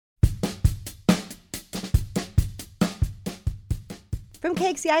From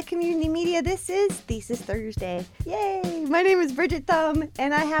KXCI Community Media, this is Thesis Thursday. Yay! My name is Bridget Thumb,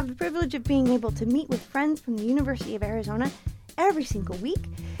 and I have the privilege of being able to meet with friends from the University of Arizona every single week.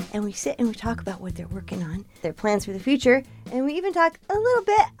 And we sit and we talk about what they're working on, their plans for the future, and we even talk a little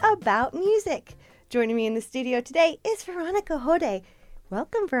bit about music. Joining me in the studio today is Veronica Hode.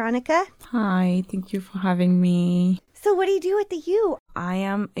 Welcome, Veronica. Hi, thank you for having me. So what do you do at the U? I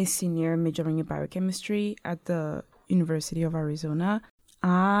am a senior majoring in biochemistry at the University of Arizona.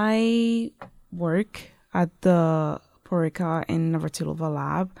 I work at the Porreca and Navratilova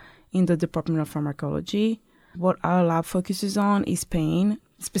lab in the Department of Pharmacology. What our lab focuses on is pain,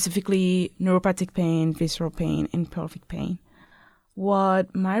 specifically neuropathic pain, visceral pain, and pelvic pain.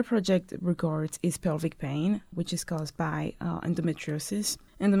 What my project regards is pelvic pain, which is caused by endometriosis.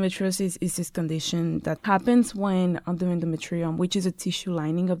 Endometriosis is this condition that happens when the endometrium, which is a tissue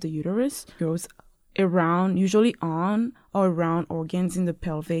lining of the uterus, grows around, usually on or around organs in the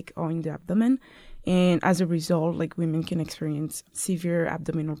pelvic or in the abdomen. And as a result, women can experience severe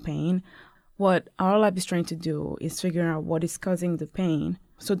abdominal pain. What our lab is trying to do is figure out what is causing the pain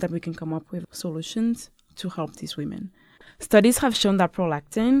so that we can come up with solutions to help these women. Studies have shown that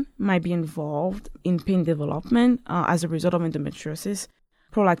prolactin might be involved in pain development as a result of endometriosis.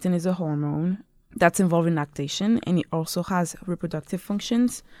 Prolactin is a hormone that's involved in lactation, and it also has reproductive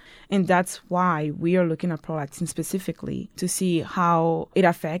functions. And that's why we are looking at prolactin specifically to see how it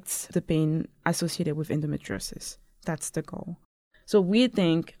affects the pain associated with endometriosis. That's the goal. So we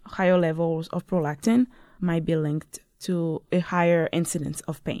think higher levels of prolactin might be linked to a higher incidence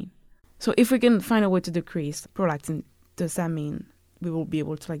of pain. So if we can find a way to decrease prolactin, does that mean we will be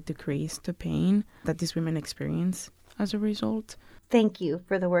able to decrease the pain that these women experience as a result? Thank you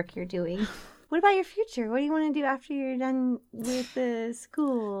for the work you're doing. What about your future? What do you want to do after you're done with the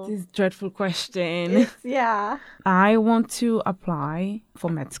school? This dreadful question. Yeah. I want to apply for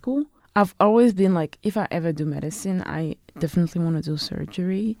med school. I've always been if I ever do medicine, I definitely want to do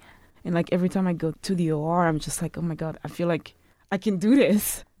surgery. And every time I go to the OR, I'm just oh my God, I feel like I can do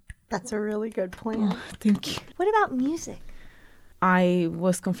this. That's a really good plan. Oh, thank you. What about music? I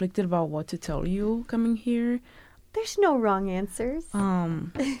was conflicted about what to tell you coming here. There's no wrong answers.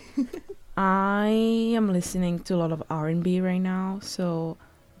 I am listening to a lot of R&B right now. So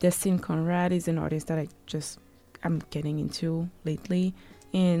Destin Conrad is an artist that I'm getting into lately.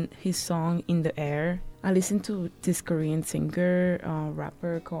 And his song In the Air, I listened to this Korean singer,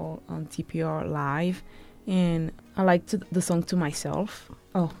 rapper called TPR Live. And I liked the song To Myself.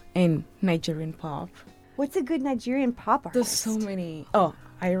 Oh, and Nigerian pop. What's a good Nigerian pop artist? There's so many. Oh,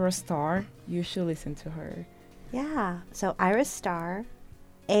 Ira Star. You should listen to her. Yeah. So Ira Star,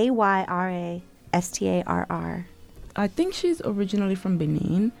 AYRASTARR. I think she's originally from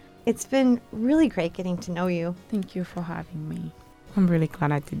Benin. It's been really great getting to know you. Thank you for having me. I'm really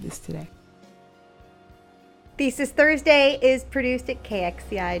glad I did this today. Thesis Thursday is produced at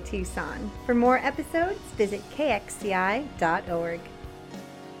KXCI Tucson. For more episodes, visit kxci.org.